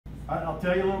I'll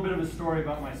tell you a little bit of a story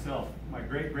about myself. My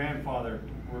great-grandfather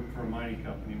worked for a mining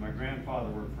company. My grandfather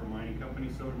worked for a mining company,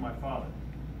 so did my father.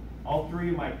 All three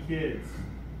of my kids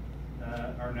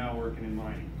are now working in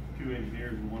mining, 2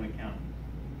 engineers and 1 accountant.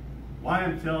 Why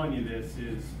I'm telling you this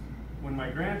is, when my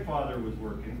grandfather was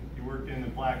working, he worked in the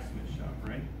blacksmith shop,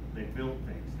 right? They built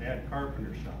things. They had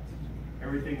carpenter shops.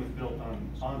 Everything was built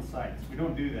on sites. We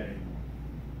don't do that anymore.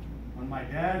 When my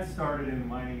dad started in the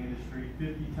mining industry,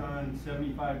 50-ton,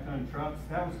 75-ton trucks,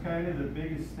 that was kind of the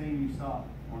biggest thing you saw.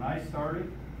 When I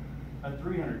started, a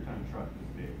 300-ton truck was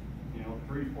big,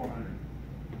 300-400.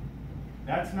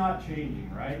 That's not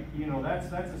changing, right?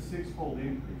 That's a 6-fold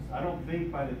increase. I don't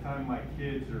think by the time my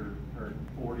kids are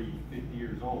 40, 50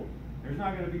 years old, there's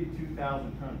not going to be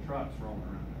 2,000-ton trucks rolling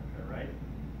around out there, right?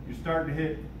 You're starting to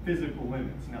hit physical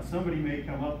limits. Now, somebody may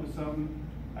come up with something.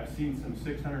 I've seen some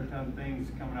 600-ton things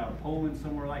coming out of Poland,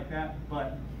 somewhere like that,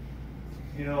 but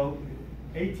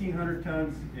 1,800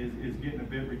 tons is getting a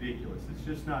bit ridiculous. It's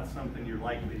just not something you're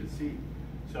likely to see.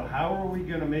 So how are we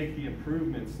going to make the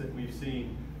improvements that we've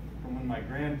seen from when my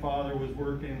grandfather was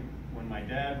working, when my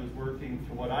dad was working,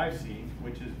 to what I've seen,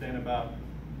 which has been about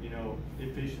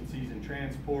efficiencies in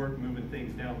transport, moving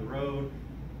things down the road,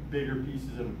 bigger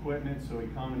pieces of equipment, so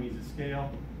economies of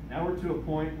scale. Now we're to a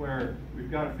point where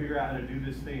we've got to figure out how to do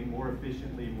this thing more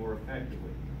efficiently, more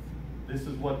effectively. This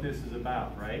is what this is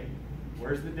about, right?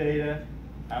 Where's the data?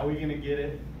 How are we going to get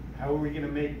it? How are we going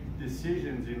to make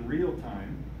decisions in real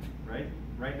time, right?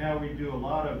 Right now we do a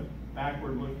lot of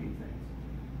backward-looking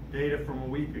things. Data from a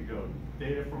week ago,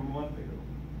 data from a month ago.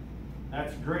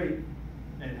 That's great.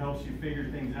 It helps you figure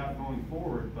things out going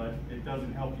forward, but it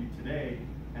doesn't help you today.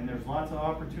 And there's lots of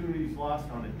opportunities lost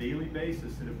on a daily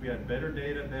basis that if we had better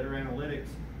data, better analytics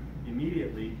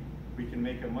immediately, we can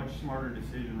make a much smarter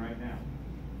decision right now.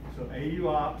 So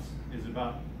AuOps is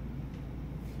about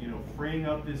freeing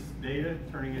up this data,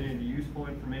 turning it into useful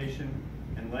information,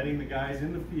 and letting the guys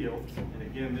in the field, and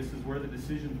again, this is where the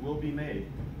decisions will be made.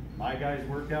 My guys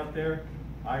work out there,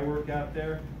 I work out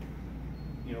there,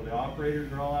 the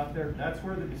operators are all out there. That's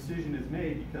where the decision is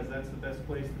made, because that's the best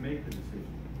place to make the decision.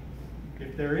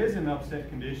 If there is an upset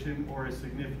condition or a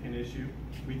significant issue,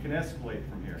 we can escalate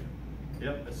from here.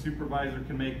 Yep, a supervisor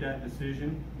can make that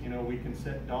decision. We can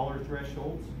set dollar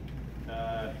thresholds,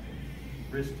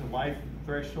 risk to life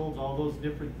thresholds, all those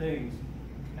different things,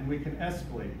 and we can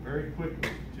escalate very quickly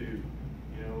to,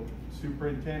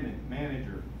 superintendent,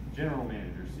 manager, general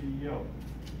manager, CEO.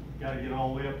 Got to get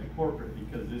all the way up to corporate,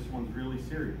 because this one's really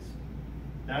serious.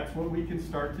 That's what we can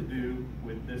start to do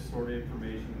with this sort of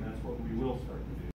information, and that's what we will start to do.